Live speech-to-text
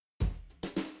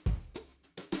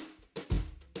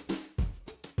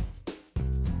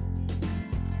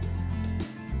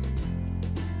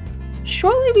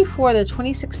Shortly before the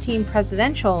 2016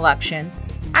 presidential election,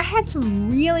 I had some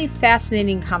really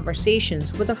fascinating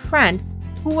conversations with a friend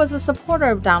who was a supporter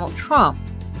of Donald Trump.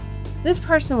 This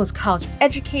person was college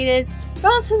educated,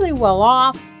 relatively well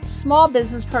off, small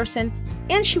business person,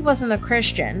 and she wasn't a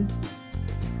Christian.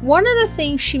 One of the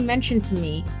things she mentioned to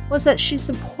me was that she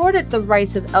supported the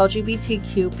rights of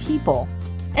LGBTQ people,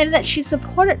 and that she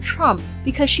supported Trump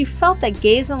because she felt that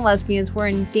gays and lesbians were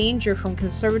in danger from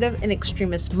conservative and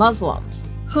extremist Muslims,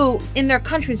 who, in their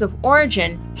countries of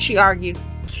origin, she argued,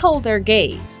 kill their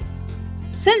gays.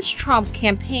 Since Trump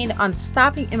campaigned on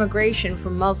stopping immigration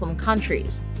from Muslim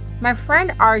countries, my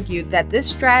friend argued that this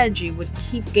strategy would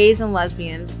keep gays and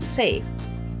lesbians safe.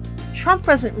 Trump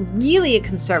wasn't really a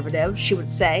conservative, she would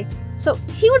say, so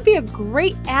he would be a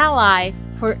great ally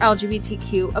for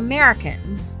LGBTQ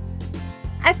Americans.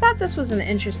 I thought this was an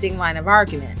interesting line of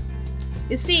argument.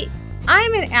 You see, I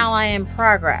am an ally in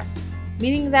progress,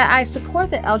 meaning that I support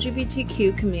the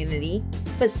LGBTQ community,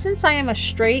 but since I am a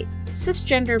straight,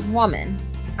 cisgendered woman,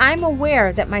 I'm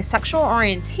aware that my sexual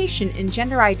orientation and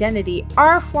gender identity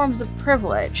are forms of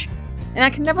privilege, and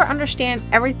I can never understand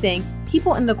everything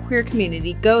people in the queer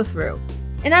community go through.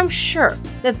 And I'm sure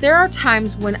that there are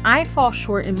times when I fall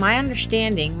short in my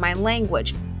understanding my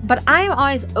language, but I am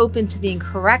always open to being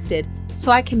corrected so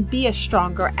I can be a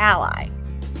stronger ally.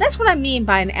 That's what I mean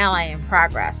by an ally in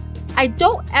progress. I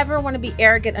don't ever want to be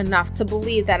arrogant enough to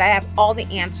believe that I have all the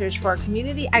answers for a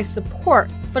community I support,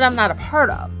 but I'm not a part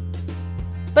of.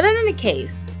 But in any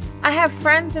case, I have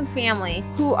friends and family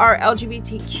who are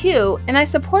LGBTQ, and I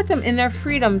support them in their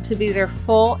freedom to be their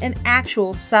full and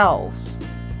actual selves.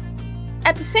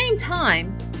 At the same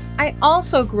time, I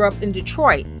also grew up in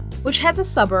Detroit, which has a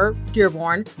suburb,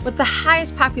 Dearborn, with the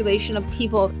highest population of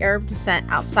people of Arab descent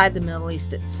outside the Middle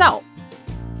East itself.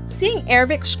 Seeing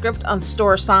Arabic script on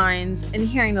store signs and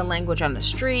hearing the language on the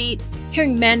street,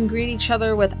 hearing men greet each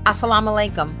other with Assalamu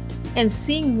alaikum, and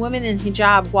seeing women in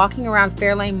hijab walking around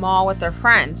Fairlane Mall with their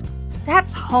friends,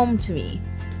 that's home to me,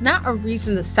 not a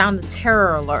reason to sound the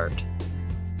terror alert.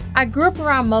 I grew up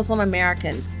around Muslim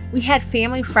Americans. We had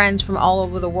family friends from all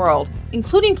over the world,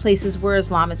 including places where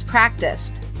Islam is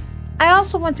practiced. I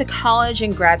also went to college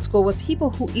and grad school with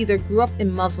people who either grew up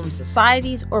in Muslim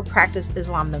societies or practiced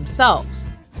Islam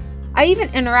themselves. I even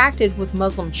interacted with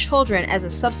Muslim children as a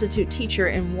substitute teacher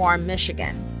in Warren,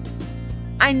 Michigan.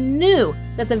 I knew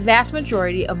that the vast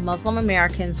majority of Muslim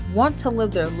Americans want to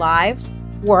live their lives,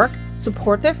 work,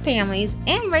 support their families,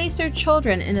 and raise their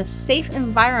children in a safe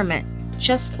environment,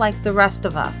 just like the rest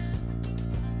of us.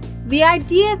 The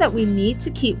idea that we need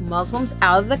to keep Muslims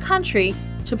out of the country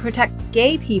to protect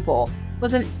gay people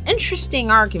was an interesting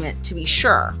argument, to be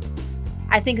sure.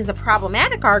 I think it's a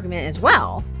problematic argument as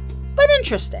well, but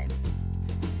interesting.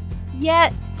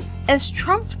 Yet, as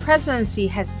Trump's presidency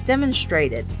has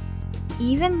demonstrated,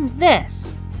 even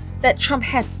this, that Trump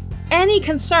has any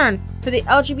concern for the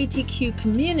LGBTQ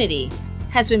community,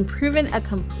 has been proven a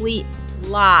complete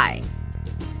lie.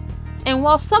 And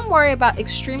while some worry about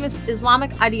extremist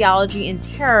Islamic ideology and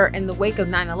terror in the wake of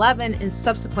 9/11 and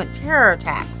subsequent terror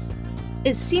attacks,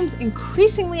 it seems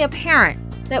increasingly apparent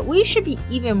that we should be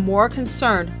even more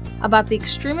concerned about the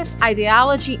extremist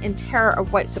ideology and terror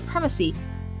of white supremacy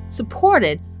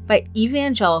supported by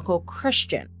evangelical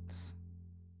Christians.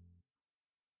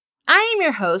 I am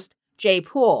your host, Jay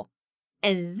Poole,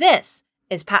 and this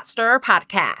is Pot Stirrer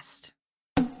Podcast.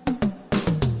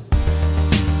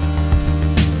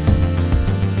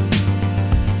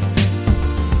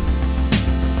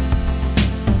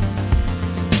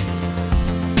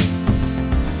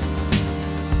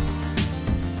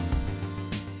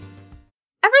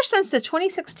 Ever since the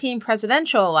 2016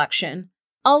 presidential election,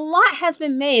 a lot has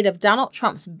been made of Donald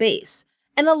Trump's base,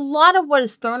 and a lot of what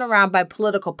is thrown around by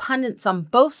political pundits on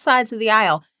both sides of the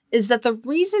aisle is that the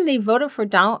reason they voted for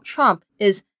Donald Trump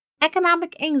is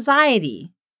economic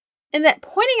anxiety, and that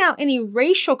pointing out any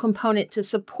racial component to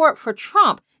support for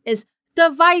Trump is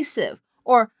divisive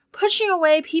or pushing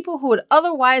away people who would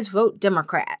otherwise vote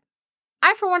Democrat.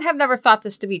 I, for one, have never thought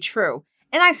this to be true,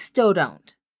 and I still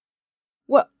don't.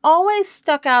 What always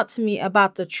stuck out to me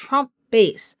about the Trump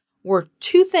base were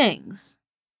two things.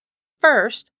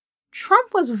 First,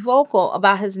 Trump was vocal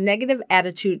about his negative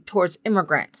attitude towards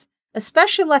immigrants,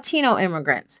 especially Latino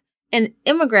immigrants, and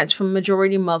immigrants from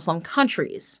majority Muslim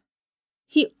countries.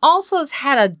 He also has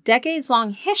had a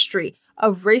decades-long history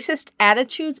of racist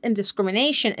attitudes and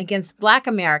discrimination against Black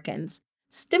Americans,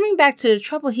 stemming back to the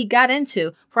trouble he got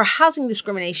into for housing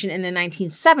discrimination in the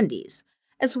 1970s,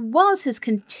 as well as his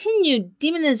continued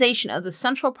demonization of the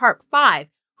Central Park Five,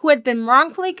 who had been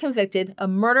wrongfully convicted of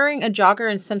murdering a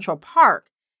jogger in Central Park,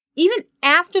 Even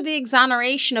after the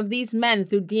exoneration of these men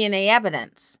through DNA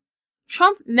evidence,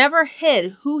 Trump never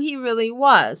hid who he really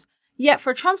was, yet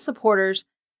for Trump supporters,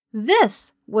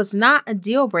 this was not a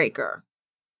deal breaker.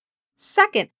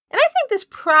 Second, and I think this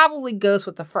probably goes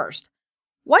with the first,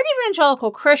 white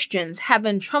evangelical Christians have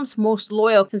been Trump's most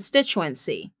loyal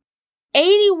constituency.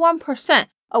 81%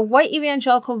 of white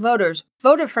evangelical voters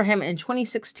voted for him in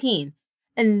 2016,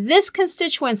 and this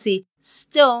constituency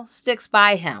still sticks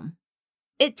by him.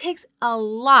 It takes a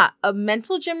lot of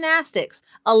mental gymnastics,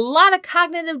 a lot of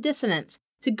cognitive dissonance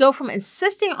to go from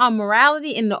insisting on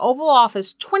morality in the Oval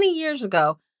Office 20 years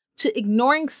ago to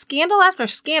ignoring scandal after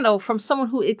scandal from someone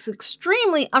who is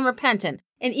extremely unrepentant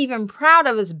and even proud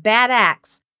of his bad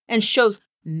acts and shows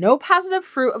no positive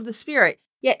fruit of the Spirit,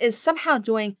 yet is somehow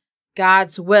doing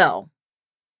God's will.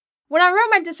 When I wrote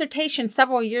my dissertation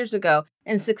several years ago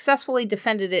and successfully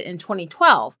defended it in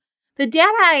 2012, the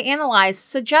data I analyzed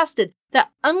suggested that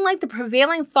unlike the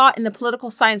prevailing thought in the political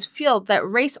science field that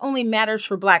race only matters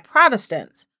for Black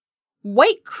Protestants,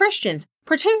 white Christians,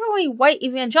 particularly white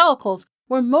evangelicals,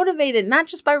 were motivated not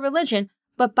just by religion,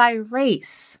 but by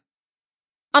race.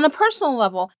 On a personal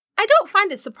level, I don't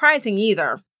find it surprising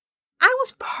either. I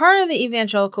was part of the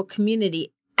evangelical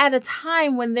community at a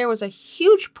time when there was a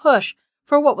huge push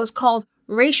for what was called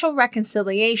racial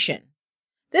reconciliation.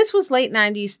 This was late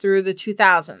 90s through the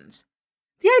 2000s.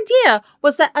 The idea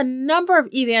was that a number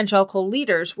of evangelical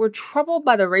leaders were troubled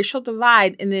by the racial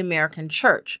divide in the American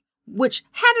church, which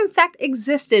had in fact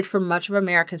existed for much of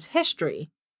America's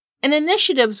history, and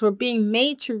initiatives were being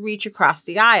made to reach across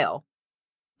the aisle.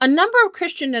 A number of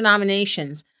Christian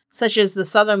denominations, such as the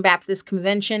Southern Baptist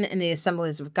Convention and the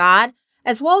Assemblies of God,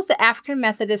 as well as the African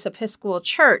Methodist Episcopal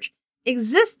Church,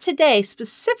 exist today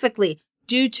specifically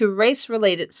due to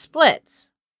race-related splits.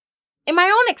 In my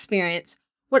own experience,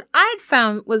 what I'd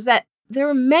found was that there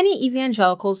were many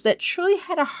evangelicals that truly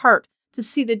had a heart to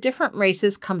see the different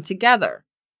races come together.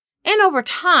 And over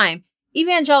time,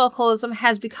 evangelicalism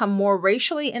has become more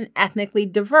racially and ethnically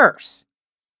diverse.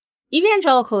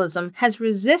 Evangelicalism has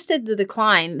resisted the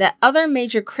decline that other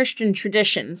major Christian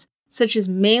traditions, such as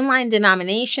mainline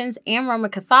denominations and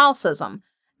Roman Catholicism,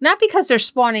 not because they're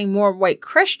spawning more white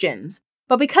Christians,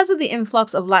 but because of the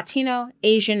influx of Latino,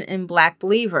 Asian, and Black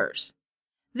believers.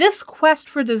 This quest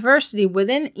for diversity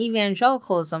within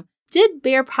evangelicalism did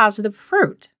bear positive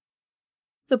fruit.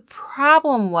 The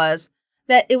problem was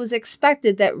that it was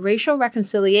expected that racial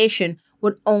reconciliation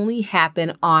would only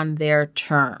happen on their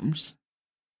terms.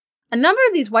 A number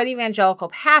of these white evangelical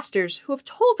pastors who have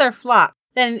told their flock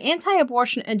that an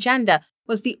anti-abortion agenda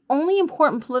was the only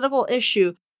important political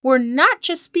issue were not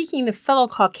just speaking to fellow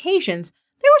Caucasians,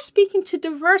 they were speaking to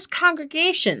diverse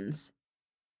congregations.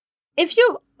 If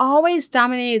you've always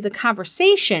dominated the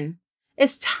conversation,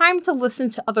 it's time to listen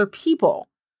to other people.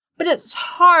 But it's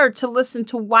hard to listen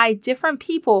to why different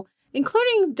people,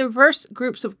 including diverse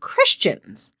groups of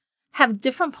Christians, have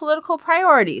different political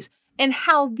priorities and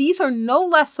how these are no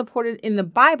less supported in the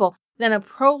Bible than a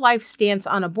pro-life stance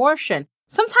on abortion,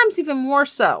 sometimes even more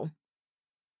so.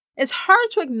 It's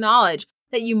hard to acknowledge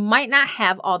that you might not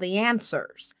have all the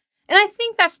answers. And I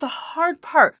think that's the hard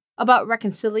part about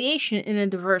reconciliation in a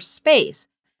diverse space.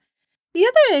 The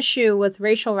other issue with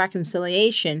racial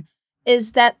reconciliation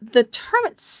is that the term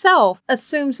itself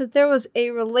assumes that there was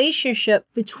a relationship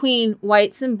between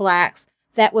whites and blacks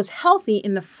that was healthy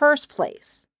in the first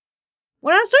place.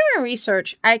 When I was doing my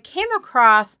research, I came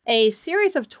across a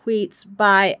series of tweets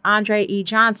by Andre E.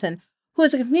 Johnson, who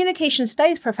is a communication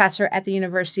studies professor at the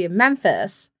University of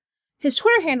Memphis. His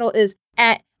Twitter handle is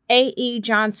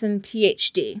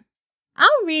 @AEJohnsonPhD.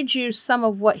 I'll read you some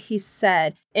of what he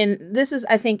said, and this is,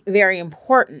 I think, very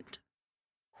important.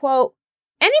 Quote,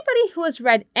 "Anybody who has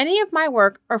read any of my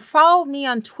work or followed me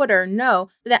on Twitter know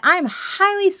that I am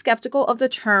highly skeptical of the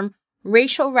term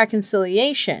racial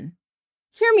reconciliation.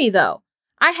 Hear me, though.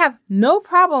 I have no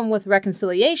problem with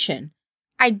reconciliation.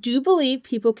 I do believe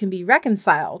people can be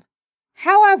reconciled.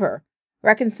 However,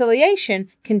 reconciliation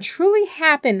can truly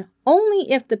happen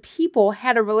only if the people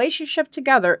had a relationship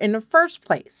together in the first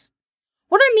place.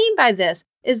 What I mean by this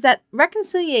is that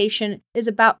reconciliation is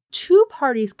about two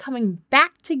parties coming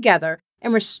back together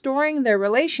and restoring their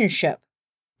relationship.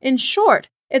 In short,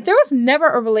 if there was never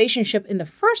a relationship in the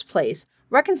first place,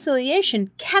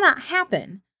 reconciliation cannot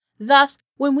happen. Thus,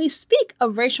 when we speak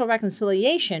of racial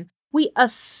reconciliation, we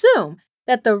assume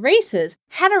that the races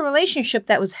had a relationship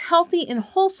that was healthy and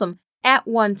wholesome at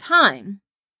one time.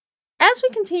 As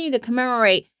we continue to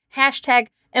commemorate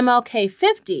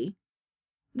 #MLK50,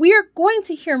 we are going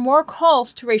to hear more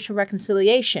calls to racial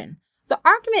reconciliation. The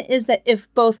argument is that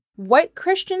if both white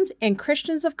Christians and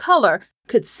Christians of color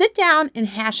could sit down and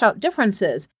hash out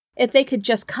differences, if they could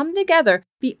just come together,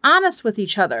 be honest with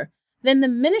each other, then the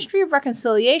ministry of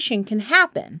reconciliation can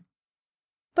happen.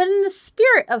 But in the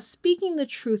spirit of speaking the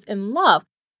truth in love,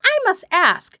 I must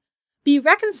ask, be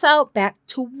reconciled back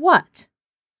to what?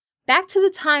 Back to the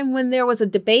time when there was a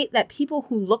debate that people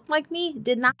who looked like me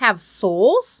did not have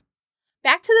souls?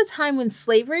 Back to the time when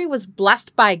slavery was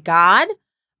blessed by God?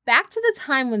 Back to the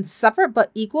time when separate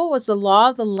but equal was the law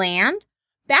of the land?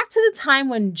 Back to the time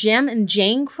when Jim and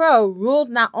Jane Crow ruled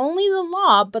not only the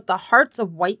law but the hearts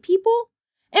of white people?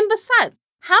 And besides,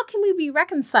 how can we be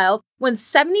reconciled when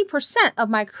 70% of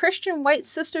my Christian white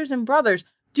sisters and brothers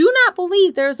do not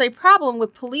believe there is a problem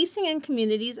with policing in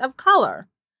communities of color?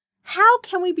 How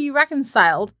can we be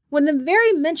reconciled when the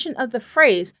very mention of the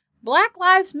phrase Black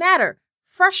Lives Matter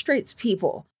frustrates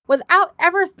people without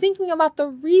ever thinking about the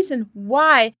reason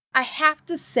why I have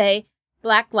to say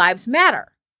Black Lives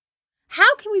Matter?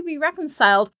 How can we be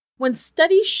reconciled when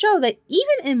studies show that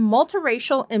even in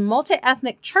multiracial and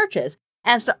multi-ethnic churches,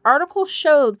 as the article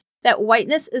showed, that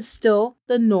whiteness is still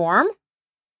the norm?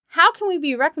 How can we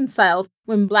be reconciled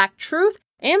when Black truth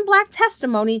and Black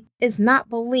testimony is not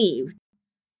believed?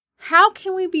 How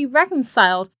can we be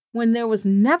reconciled when there was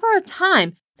never a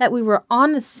time that we were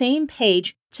on the same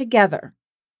page together?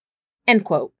 End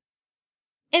quote.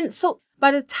 And so,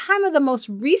 by the time of the most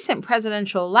recent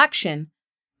presidential election,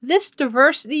 this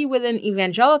diversity within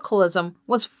evangelicalism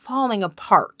was falling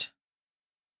apart.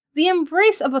 The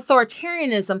embrace of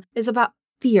authoritarianism is about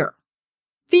fear.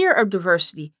 Fear of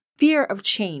diversity, fear of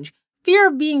change, fear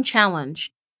of being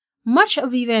challenged. Much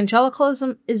of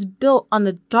evangelicalism is built on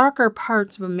the darker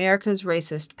parts of America's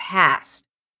racist past.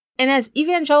 And as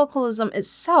evangelicalism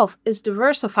itself is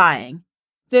diversifying,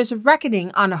 there's a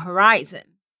reckoning on the horizon.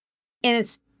 And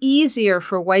it's easier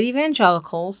for white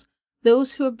evangelicals,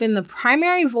 those who have been the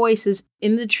primary voices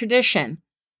in the tradition,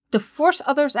 to force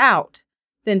others out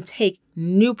than take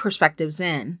new perspectives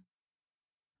in.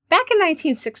 Back in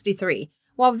 1963,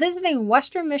 while visiting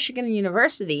Western Michigan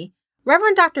University,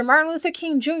 Reverend Dr. Martin Luther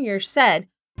King Jr. said,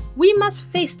 "We must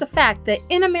face the fact that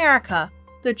in America,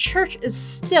 the church is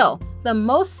still the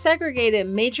most segregated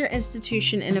major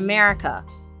institution in America.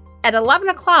 At 11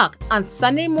 o'clock on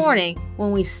Sunday morning,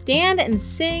 when we stand and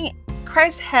sing,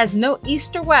 'Christ has no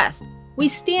east or west,' we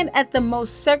stand at the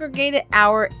most segregated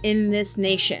hour in this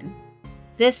nation.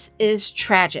 This is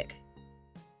tragic."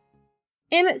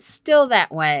 And it's still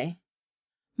that way.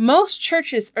 Most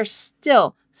churches are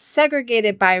still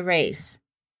segregated by race.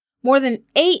 More than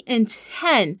 8 in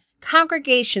 10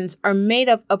 congregations are made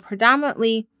up of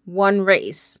predominantly one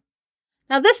race.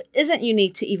 Now, this isn't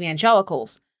unique to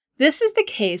evangelicals. This is the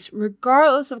case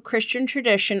regardless of Christian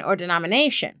tradition or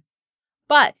denomination.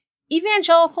 But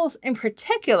evangelicals in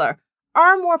particular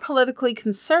are more politically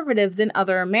conservative than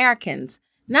other Americans,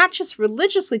 not just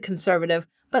religiously conservative,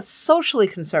 but socially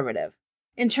conservative,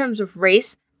 in terms of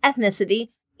race, ethnicity,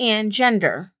 and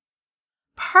gender.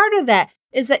 Part of that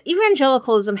is that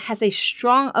evangelicalism has a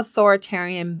strong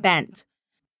authoritarian bent,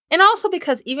 and also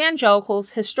because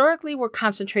evangelicals historically were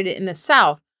concentrated in the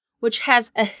South, which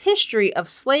has a history of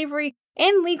slavery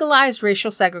and legalized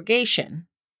racial segregation.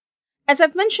 As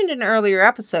I've mentioned in earlier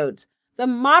episodes, the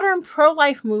modern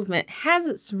pro-life movement has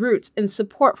its roots in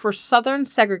support for Southern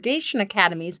segregation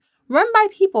academies run by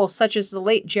people such as the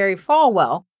late Jerry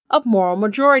Falwell of Moral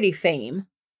Majority fame.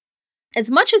 As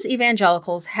much as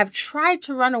evangelicals have tried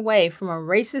to run away from a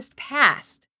racist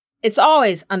past, it's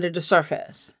always under the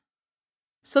surface.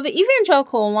 So the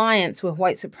Evangelical Alliance with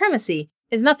white supremacy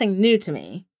is nothing new to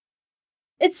me.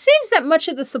 It seems that much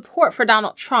of the support for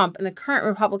Donald Trump and the current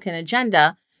Republican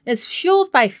agenda is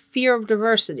fueled by fear of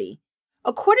diversity.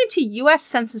 According to U.S.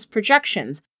 Census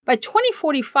projections, by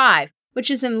 2045,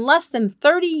 which is in less than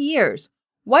 30 years,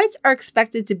 whites are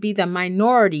expected to be the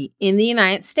minority in the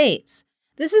United States.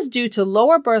 This is due to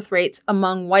lower birth rates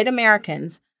among white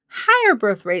Americans, higher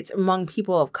birth rates among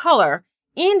people of color,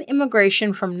 and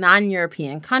immigration from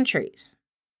non-European countries.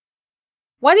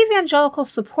 White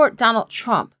evangelicals support Donald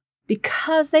Trump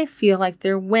because they feel like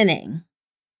they're winning.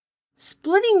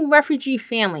 Splitting refugee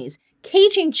families,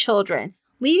 caging children,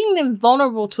 leaving them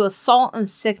vulnerable to assault and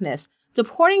sickness,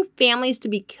 deporting families to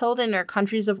be killed in their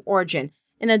countries of origin,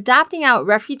 and adopting out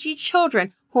refugee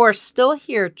children who are still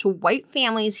here to white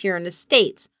families here in the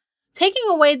States, taking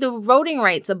away the voting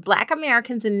rights of Black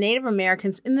Americans and Native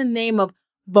Americans in the name of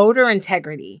voter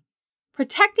integrity,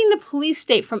 protecting the police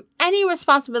state from any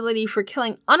responsibility for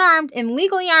killing unarmed and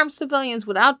legally armed civilians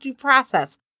without due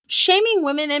process, shaming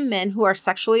women and men who are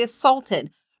sexually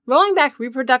assaulted, rolling back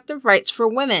reproductive rights for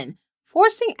women,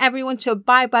 forcing everyone to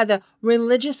abide by the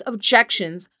religious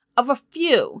objections of a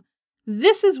few.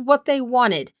 This is what they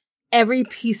wanted, every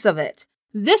piece of it.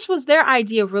 This was their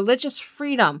idea of religious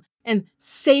freedom and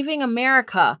saving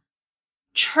America.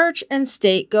 Church and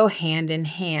state go hand in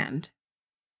hand.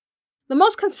 The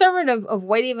most conservative of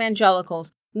white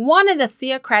evangelicals wanted a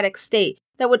theocratic state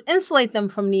that would insulate them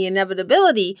from the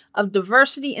inevitability of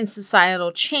diversity and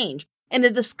societal change and the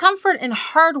discomfort and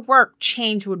hard work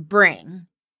change would bring.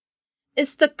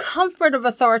 It's the comfort of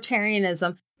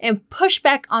authoritarianism and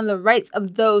pushback on the rights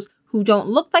of those who don't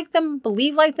look like them,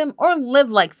 believe like them, or live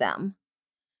like them.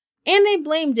 And they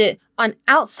blamed it on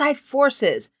outside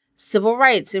forces, civil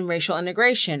rights and racial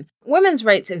integration, women's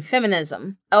rights and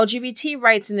feminism, LGBT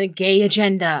rights and the gay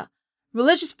agenda,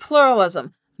 religious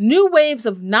pluralism, new waves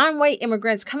of non-white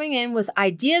immigrants coming in with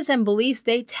ideas and beliefs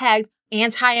they tagged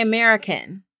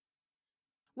anti-American.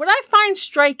 What I find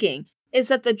striking is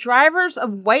that the drivers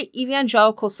of white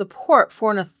evangelical support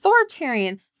for an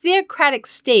authoritarian, theocratic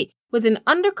state with an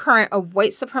undercurrent of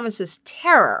white supremacist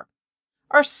terror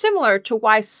are similar to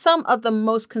why some of the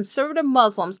most conservative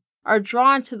Muslims are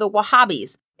drawn to the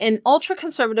Wahhabis, an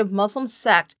ultra-conservative Muslim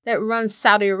sect that runs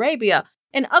Saudi Arabia,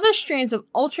 and other strains of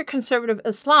ultra-conservative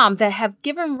Islam that have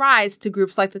given rise to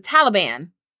groups like the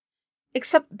Taliban.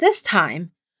 Except this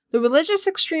time, the religious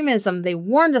extremism they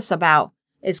warned us about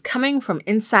is coming from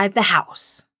inside the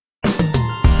house.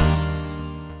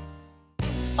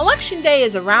 Election day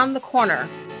is around the corner.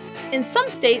 In some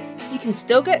states, you can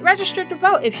still get registered to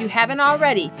vote if you haven't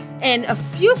already, and a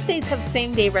few states have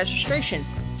same-day registration,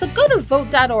 so go to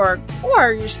vote.org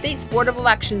or your state's Board of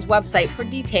Elections website for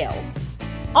details.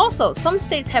 Also, some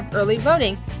states have early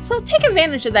voting, so take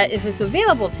advantage of that if it's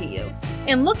available to you,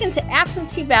 and look into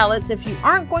absentee ballots if you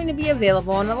aren't going to be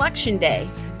available on Election Day.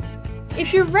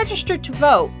 If you're registered to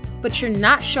vote, but you're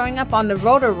not showing up on the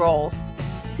voter rolls,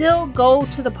 still go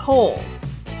to the polls.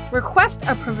 Request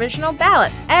a provisional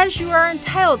ballot, as you are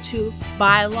entitled to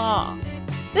by law.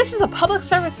 This is a public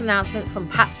service announcement from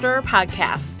Pot Stirrer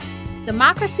Podcast.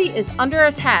 Democracy is under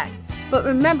attack, but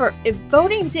remember, if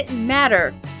voting didn't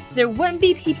matter, there wouldn't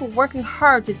be people working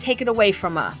hard to take it away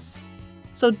from us.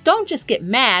 So don't just get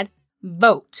mad,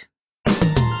 vote.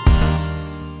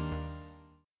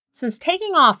 Since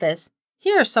taking office,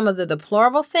 here are some of the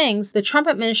deplorable things the Trump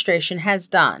administration has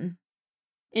done.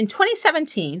 In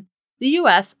 2017, the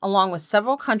U.S., along with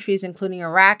several countries including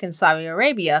Iraq and Saudi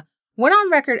Arabia, went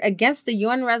on record against the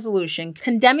UN resolution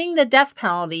condemning the death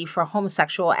penalty for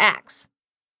homosexual acts.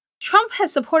 Trump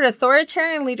has supported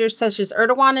authoritarian leaders such as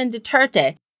Erdogan and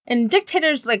Duterte, and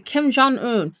dictators like Kim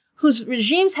Jong-un, whose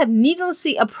regimes have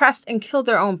needlessly oppressed and killed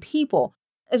their own people,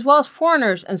 as well as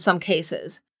foreigners in some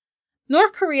cases.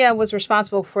 North Korea was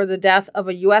responsible for the death of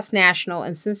a U.S. national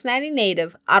and Cincinnati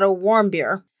native, Otto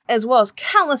Warmbier, as well as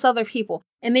countless other people,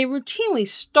 and they routinely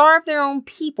starve their own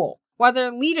people while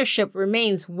their leadership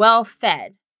remains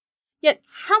well-fed. Yet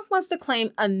Trump wants to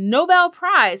claim a Nobel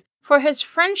Prize for his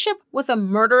friendship with a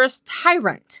murderous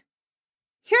tyrant.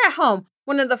 Here at home,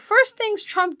 one of the first things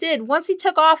Trump did once he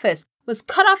took office was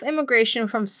cut off immigration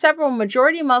from several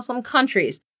majority Muslim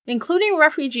countries, including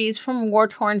refugees from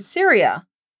war-torn Syria.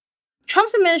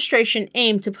 Trump's administration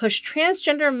aimed to push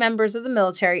transgender members of the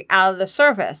military out of the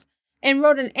service, and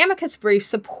wrote an amicus brief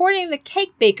supporting the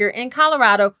cake baker in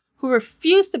Colorado who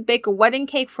refused to bake a wedding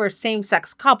cake for a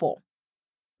same-sex couple.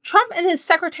 Trump and his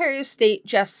Secretary of State,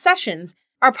 Jeff Sessions,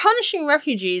 are punishing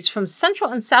refugees from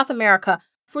Central and South America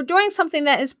for doing something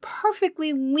that is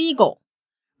perfectly legal: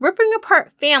 ripping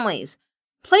apart families,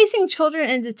 placing children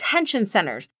in detention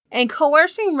centers, and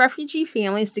coercing refugee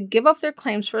families to give up their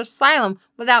claims for asylum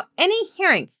without any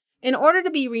hearing in order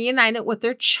to be reunited with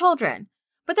their children.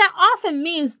 But that often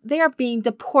means they are being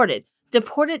deported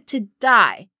to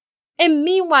die. And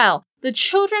meanwhile, the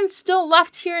children still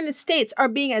left here in the States are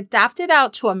being adopted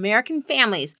out to American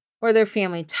families where their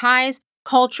family ties,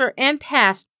 culture, and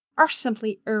past are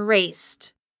simply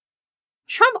erased.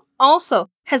 Trump also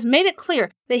has made it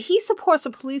clear that he supports a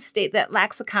police state that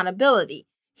lacks accountability.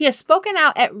 He has spoken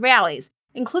out at rallies,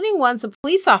 including ones of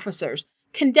police officers,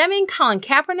 condemning Colin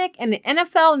Kaepernick and the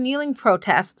NFL kneeling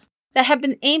protests that have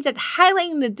been aimed at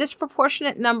highlighting the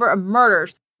disproportionate number of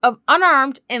murders of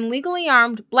unarmed and legally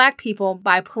armed Black people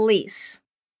by police.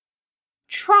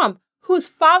 Trump, whose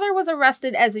father was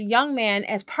arrested as a young man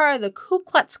as part of the Ku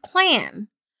Klux Klan,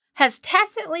 has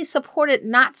tacitly supported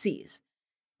Nazis.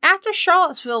 After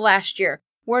Charlottesville last year,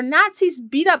 where Nazis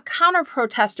beat up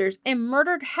counter-protesters and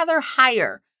murdered Heather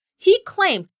Heyer, he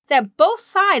claimed that both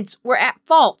sides were at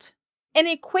fault and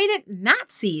equated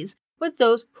Nazis with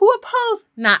those who opposed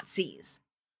Nazis.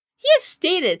 He has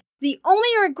stated the only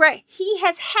regret he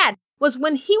has had was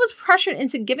when he was pressured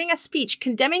into giving a speech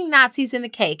condemning Nazis and the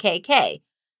KKK.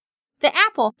 the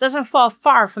apple doesn't fall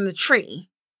far from the tree.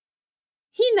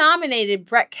 He nominated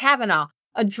Brett Kavanaugh,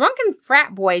 a drunken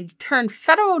frat boy turned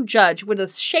federal judge with a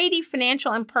shady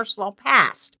financial and personal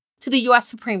past, to the U.S.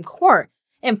 Supreme Court,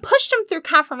 and pushed him through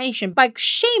confirmation by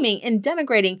shaming and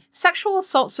denigrating sexual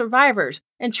assault survivors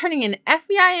and turning an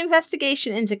FBI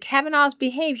investigation into Kavanaugh's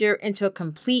behavior into a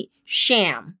complete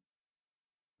sham.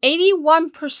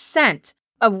 81%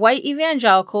 of white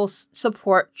evangelicals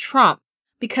support Trump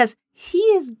because he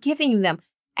is giving them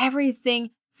everything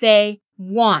they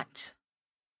want.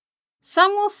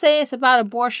 Some will say it's about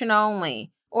abortion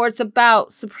only, or it's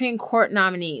about Supreme Court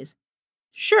nominees.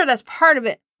 Sure, that's part of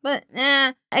it, but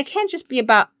it can't just be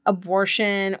about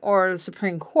abortion or the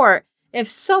Supreme Court if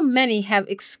so many have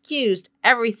excused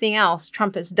everything else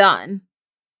Trump has done.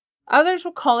 Others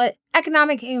will call it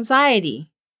economic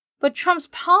anxiety, but Trump's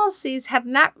policies have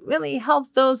not really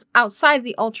helped those outside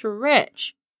the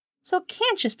ultra-rich. So it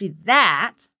can't just be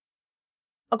that.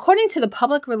 According to the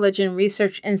Public Religion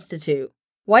Research Institute,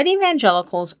 white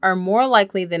evangelicals are more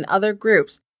likely than other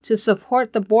groups to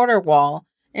support the border wall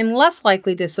and less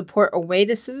likely to support a way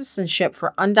to citizenship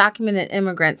for undocumented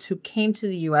immigrants who came to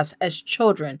the U.S. as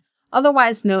children,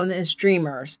 otherwise known as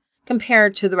dreamers,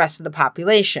 compared to the rest of the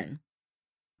population.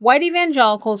 White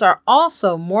evangelicals are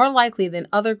also more likely than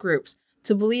other groups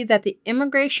to believe that the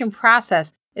immigration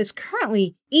process is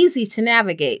currently easy to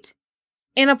navigate,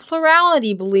 and a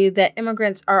plurality believe that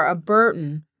immigrants are a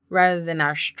burden rather than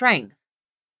our strength.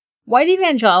 White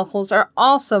evangelicals are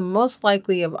also most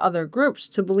likely of other groups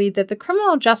to believe that the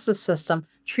criminal justice system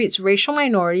treats racial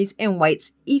minorities and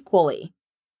whites equally.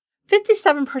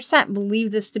 57%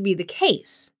 believe this to be the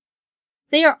case.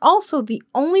 They are also the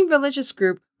only religious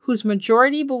group whose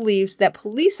majority believes that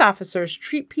police officers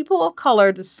treat people of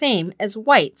color the same as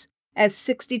whites, as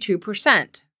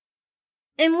 62%.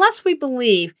 Unless we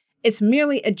believe it's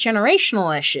merely a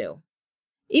generational issue,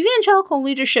 evangelical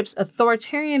leadership's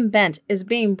authoritarian bent is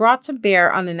being brought to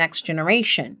bear on the next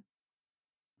generation.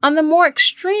 On the more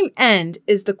extreme end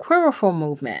is the Quiverful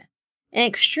movement, an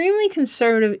extremely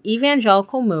conservative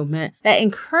evangelical movement that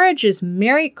encourages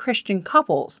married Christian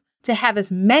couples to have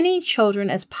as many children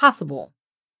as possible.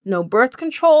 No birth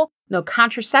control, no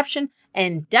contraception,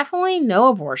 and definitely no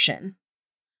abortion.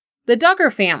 The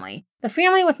Duggar family, the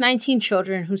family with 19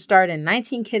 children who starred in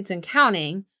 19 Kids and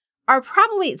Counting, are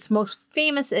probably its most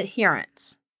famous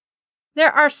adherents.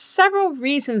 There are several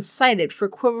reasons cited for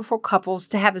quiverful couples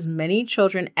to have as many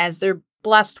children as they're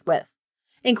blessed with,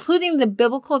 including the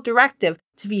biblical directive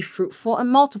to be fruitful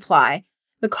and multiply,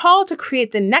 the call to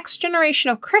create the next generation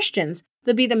of Christians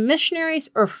to be the missionaries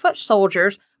or foot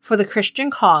soldiers for the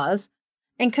Christian cause,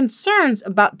 and concerns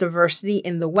about diversity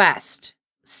in the West,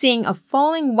 seeing a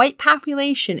falling white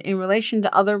population in relation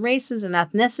to other races and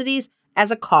ethnicities as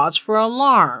a cause for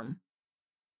alarm.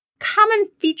 Common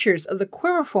features of the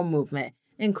Quiverful movement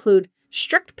include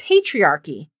strict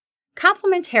patriarchy,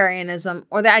 complementarianism,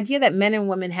 or the idea that men and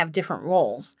women have different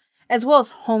roles, as well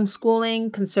as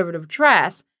homeschooling, conservative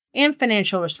dress, and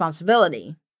financial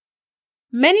responsibility.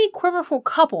 Many Quiverful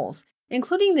couples,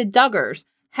 including the Duggars,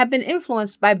 have been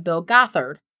influenced by Bill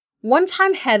Gothard,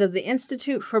 one-time head of the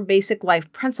Institute for Basic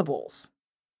Life Principles.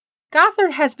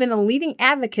 Gothard has been a leading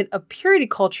advocate of purity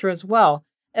culture as well,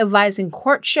 advising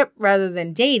courtship rather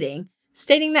than dating,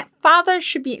 stating that fathers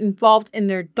should be involved in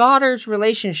their daughters'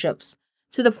 relationships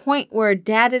to the point where a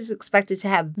dad is expected to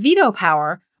have veto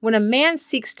power when a man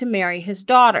seeks to marry his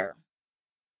daughter.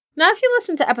 Now, if you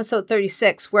listen to episode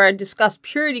 36, where I discussed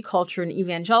purity culture and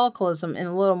evangelicalism in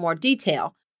a little more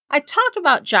detail, I talked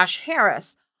about Josh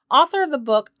Harris, author of the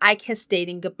book I Kissed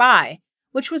Dating Goodbye,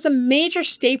 which was a major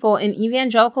staple in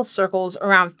evangelical circles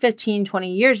around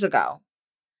 15-20 years ago.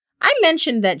 I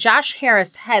mentioned that Josh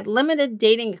Harris had limited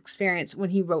dating experience when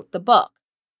he wrote the book.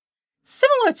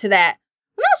 Similar to that,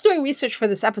 when I was doing research for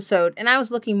this episode and I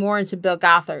was looking more into Bill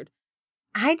Gothard,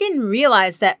 I didn't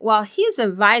realize that while he is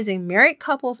advising married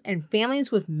couples and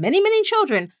families with many, many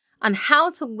children on how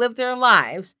to live their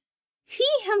lives, he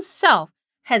himself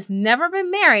has never been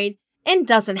married and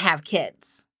doesn't have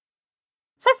kids.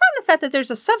 So I found the fact that there's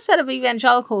a subset of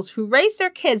evangelicals who raise their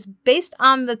kids based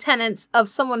on the tenets of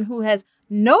someone who has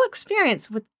no experience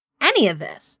with any of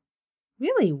this.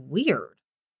 Really weird.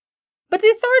 But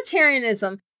the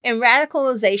authoritarianism and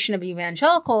radicalization of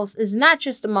evangelicals is not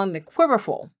just among the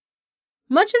quiverful.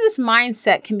 Much of this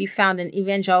mindset can be found in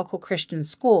evangelical Christian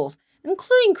schools,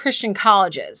 including Christian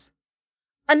colleges.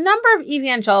 A number of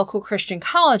evangelical Christian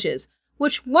colleges,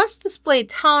 which once displayed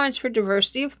tolerance for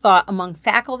diversity of thought among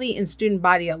faculty and student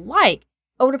body alike,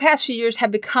 over the past few years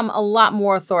have become a lot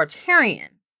more authoritarian.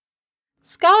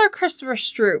 Scholar Christopher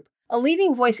Stroop, a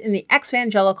leading voice in the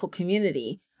ex-evangelical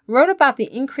community, wrote about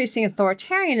the increasing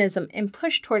authoritarianism and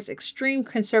push towards extreme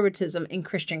conservatism in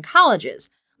Christian colleges,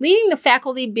 leading to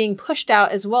faculty being pushed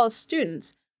out as well as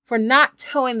students for not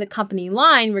towing the company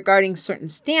line regarding certain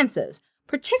stances,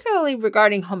 particularly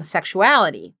regarding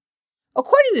homosexuality.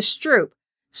 According to Stroup,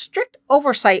 strict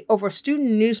oversight over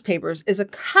student newspapers is a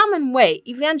common way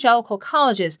evangelical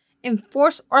colleges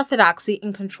enforce orthodoxy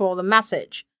and control the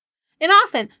message. And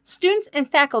often, students and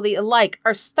faculty alike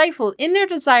are stifled in their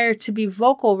desire to be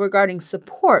vocal regarding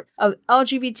support of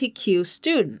LGBTQ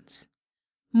students.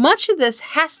 Much of this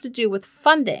has to do with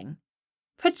funding,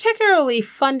 particularly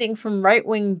funding from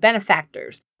right-wing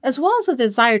benefactors, as well as a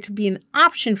desire to be an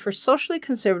option for socially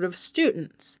conservative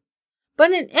students.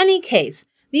 But in any case,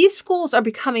 these schools are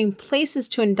becoming places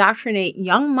to indoctrinate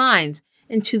young minds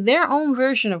into their own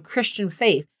version of Christian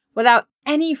faith without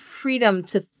any freedom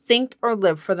to think or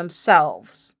live for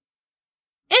themselves.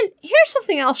 And here's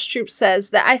something else Stroup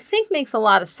says that I think makes a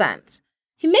lot of sense.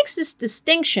 He makes this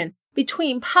distinction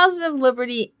between positive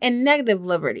liberty and negative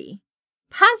liberty.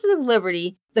 Positive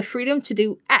liberty, the freedom to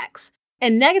do X,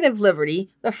 and negative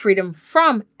liberty, the freedom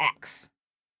from X.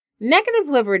 Negative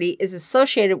liberty is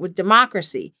associated with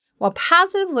democracy, while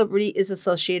positive liberty is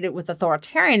associated with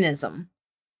authoritarianism.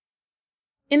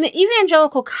 In the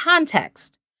evangelical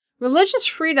context, religious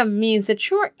freedom means that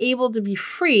you are able to be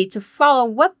free to follow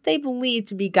what they believe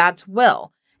to be God's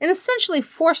will, and essentially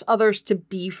force others to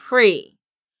be free.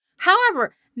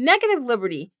 However, negative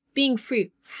liberty, being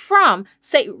free from,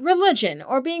 say, religion,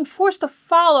 or being forced to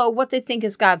follow what they think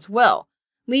is God's will,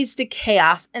 leads to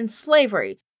chaos and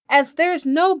slavery, as there is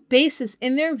no basis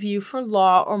in their view for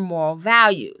law or moral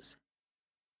values.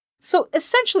 So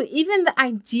essentially, even the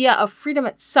idea of freedom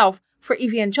itself for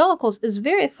evangelicals is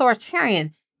very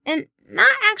authoritarian and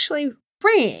not actually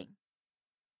freeing.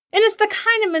 And it's the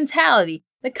kind of mentality,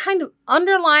 the kind of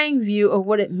underlying view of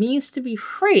what it means to be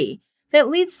free that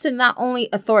leads to not only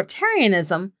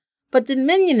authoritarianism, but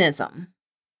dominionism.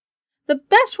 The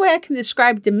best way I can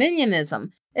describe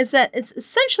dominionism is that it's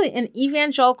essentially an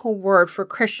evangelical word for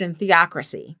Christian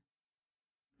theocracy.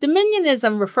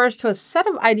 Dominionism refers to a set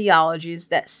of ideologies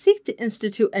that seek to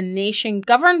institute a nation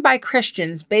governed by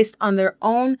Christians based on their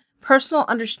own personal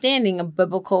understanding of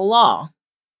biblical law.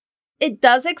 It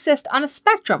does exist on a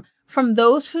spectrum, from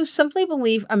those who simply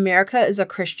believe America is a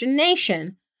Christian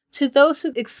nation to those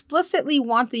who explicitly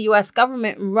want the U.S.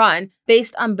 government run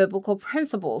based on biblical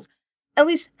principles, at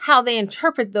least how they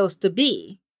interpret those to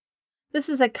be. This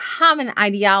is a common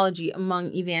ideology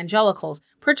among evangelicals,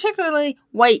 particularly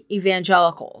white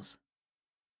evangelicals.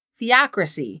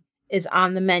 Theocracy is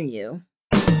on the menu.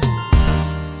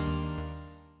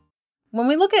 When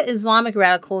we look at Islamic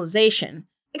radicalization,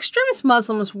 extremist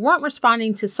Muslims weren't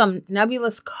responding to some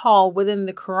nebulous call within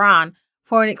the Quran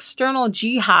for an external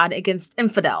jihad against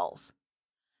infidels.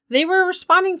 They were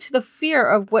responding to the fear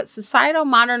of what societal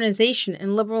modernization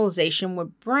and liberalization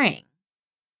would bring.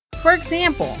 For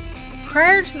example,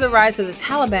 prior to the rise of the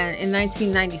Taliban in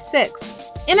 1996,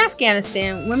 in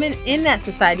Afghanistan, women in that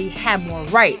society had more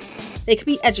rights. They could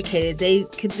be educated, they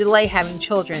could delay having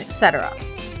children, etc.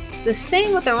 The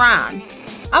same with Iran.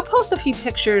 I'll post a few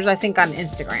pictures, I think, on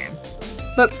Instagram.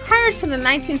 But prior to the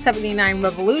 1979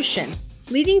 revolution,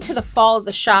 leading to the fall of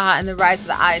the Shah and the rise of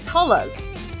the Ayatollahs,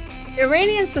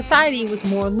 Iranian society was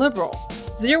more liberal.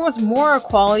 There was more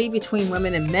equality between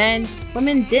women and men.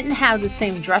 Women didn't have the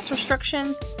same dress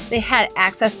restrictions. They had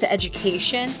access to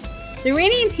education. The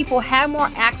Iranian people had more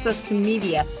access to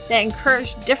media that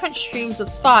encouraged different streams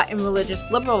of thought and religious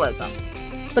liberalism.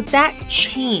 But that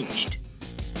changed.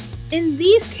 In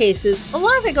these cases, a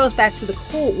lot of it goes back to the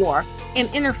Cold War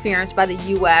and interference by the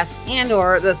US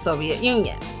and/or the Soviet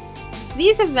Union.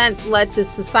 These events led to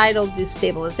societal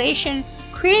destabilization,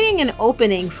 creating an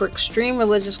opening for extreme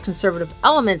religious conservative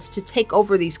elements to take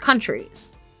over these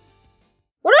countries.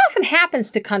 What often happens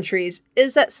to countries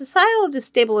is that societal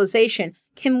destabilization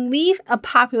can leave a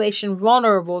population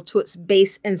vulnerable to its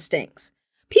base instincts.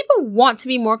 People want to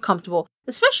be more comfortable,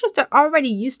 especially if they're already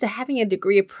used to having a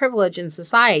degree of privilege in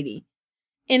society.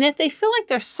 And if they feel like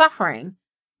they're suffering,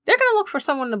 they're going to look for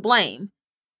someone to blame.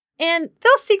 And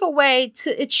they'll seek a way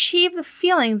to achieve the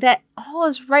feeling that all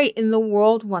is right in the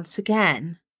world once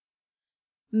again.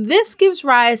 This gives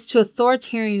rise to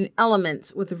authoritarian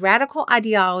elements with radical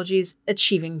ideologies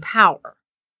achieving power.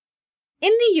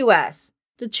 In the US,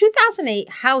 the 2008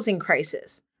 housing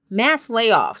crisis, mass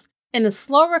layoffs, and the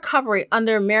slow recovery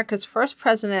under America's first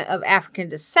president of African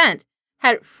descent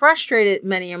had frustrated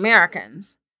many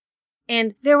Americans.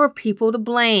 And there were people to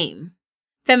blame.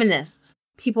 Feminists,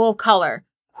 people of color,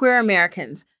 queer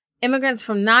Americans, immigrants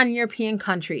from non-European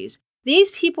countries,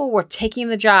 These people were taking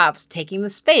the jobs, taking the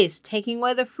space, taking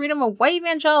away the freedom of white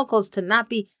evangelicals to not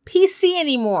be PC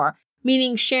anymore,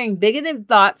 meaning sharing bigoted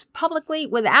thoughts publicly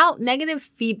without negative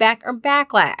feedback or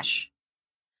backlash.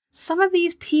 Some of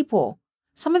these people,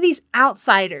 some of these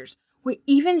outsiders, were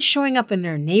even showing up in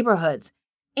their neighborhoods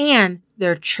and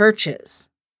their churches.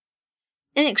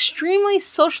 An extremely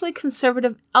socially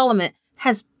conservative element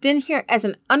has been here as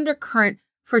an undercurrent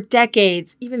for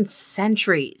decades, even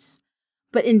centuries.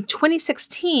 But in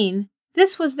 2016,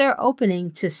 this was their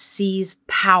opening to seize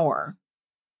power.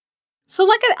 So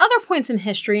like at other points in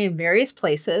history in various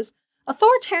places,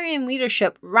 authoritarian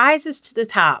leadership rises to the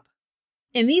top.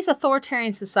 In these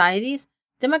authoritarian societies,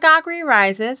 demagoguery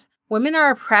rises, women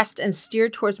are oppressed and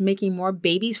steered towards making more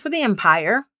babies for the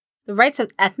empire, the rights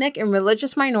of ethnic and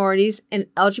religious minorities and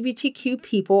LGBTQ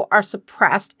people are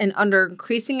suppressed and under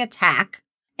increasing attack,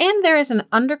 and there is an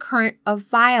undercurrent of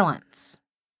violence.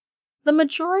 The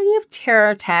majority of terror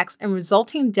attacks and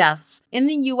resulting deaths in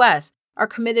the U.S. are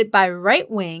committed by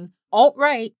right-wing,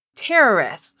 alt-right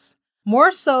terrorists,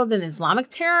 more so than Islamic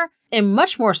terror and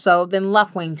much more so than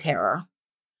left-wing terror.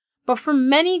 But for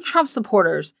many Trump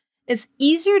supporters, it's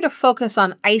easier to focus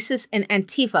on ISIS and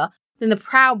Antifa than the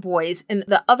Proud Boys and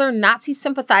the other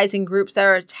Nazi-sympathizing groups that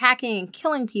are attacking and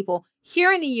killing people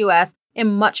here in the U.S.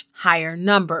 in much higher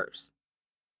numbers.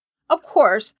 Of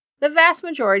course, the vast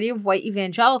majority of white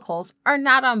evangelicals are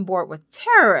not on board with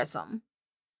terrorism.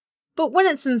 But when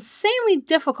it's insanely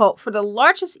difficult for the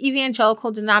largest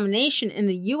evangelical denomination in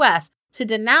the U.S. to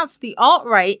denounce the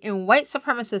alt-right and white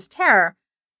supremacist terror,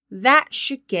 that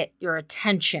should get your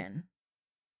attention.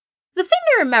 The thing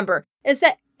to remember is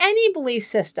that any belief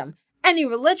system, any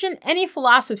religion, any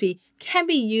philosophy can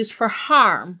be used for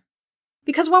harm.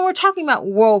 Because when we're talking about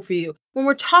worldview, when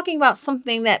we're talking about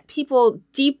something that people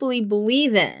deeply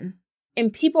believe in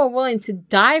and people are willing to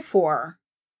die for,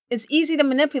 it's easy to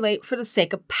manipulate for the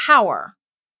sake of power.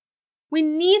 We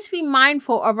need to be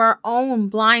mindful of our own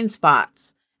blind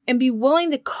spots and be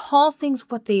willing to call things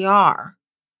what they are.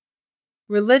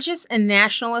 Religious and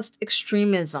nationalist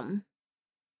extremism.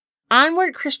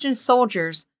 Onward Christian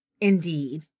soldiers,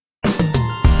 indeed.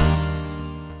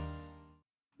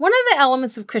 One of the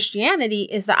elements of Christianity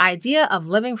is the idea of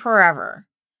living forever.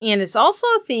 And it's also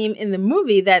a theme in the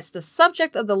movie that's the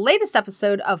subject of the latest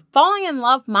episode of Falling in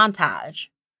Love Montage.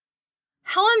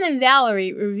 Helen and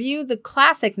Valerie reviewed the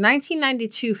classic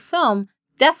 1992 film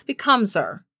Death Becomes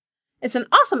Her. It's an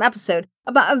awesome episode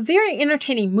about a very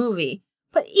entertaining movie,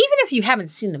 but even if you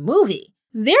haven't seen the movie,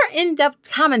 their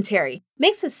in-depth commentary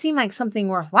makes it seem like something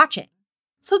worth watching.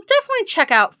 So definitely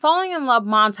check out Falling in Love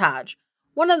Montage,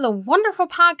 one of the wonderful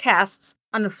podcasts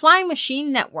on the Flying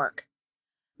Machine Network.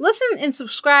 Listen and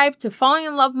subscribe to Falling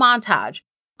in Love Montage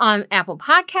on Apple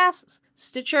Podcasts,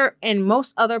 Stitcher, and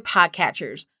most other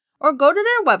podcatchers, or go to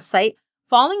their website,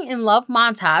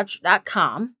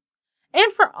 fallingin.lovemontage.com.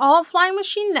 And for all Flying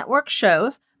Machine Network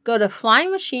shows, go to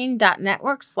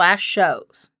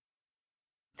flyingmachine.network/shows.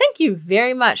 Thank you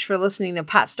very much for listening to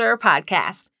Potstirrer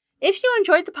Podcast. If you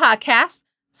enjoyed the podcast,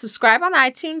 subscribe on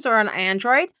iTunes or on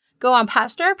Android, go on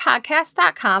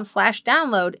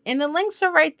potstirrerpodcast.com/download, and the links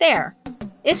are right there.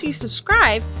 If you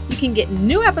subscribe, you can get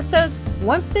new episodes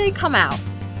once they come out.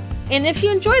 And if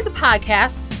you enjoyed the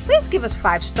podcast, please give us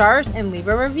 5 stars and leave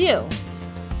a review.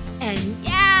 And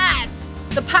yes!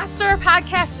 The Potstirrer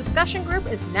Podcast discussion group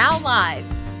is now live.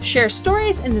 Share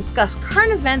stories and discuss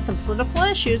current events and political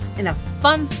issues in a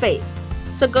fun space.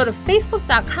 So go to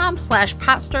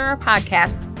facebook.com/Potstirrer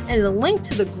Podcast, and the link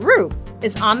to the group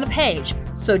is on the page.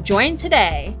 So join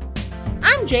today.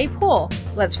 I'm Jay Poole.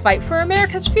 Let's fight for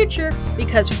America's future,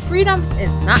 because freedom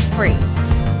is not free.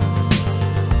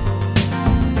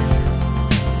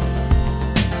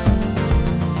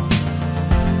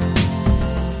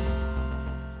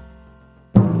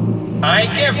 I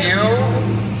give you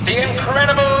the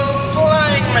incredible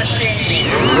flying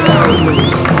machine.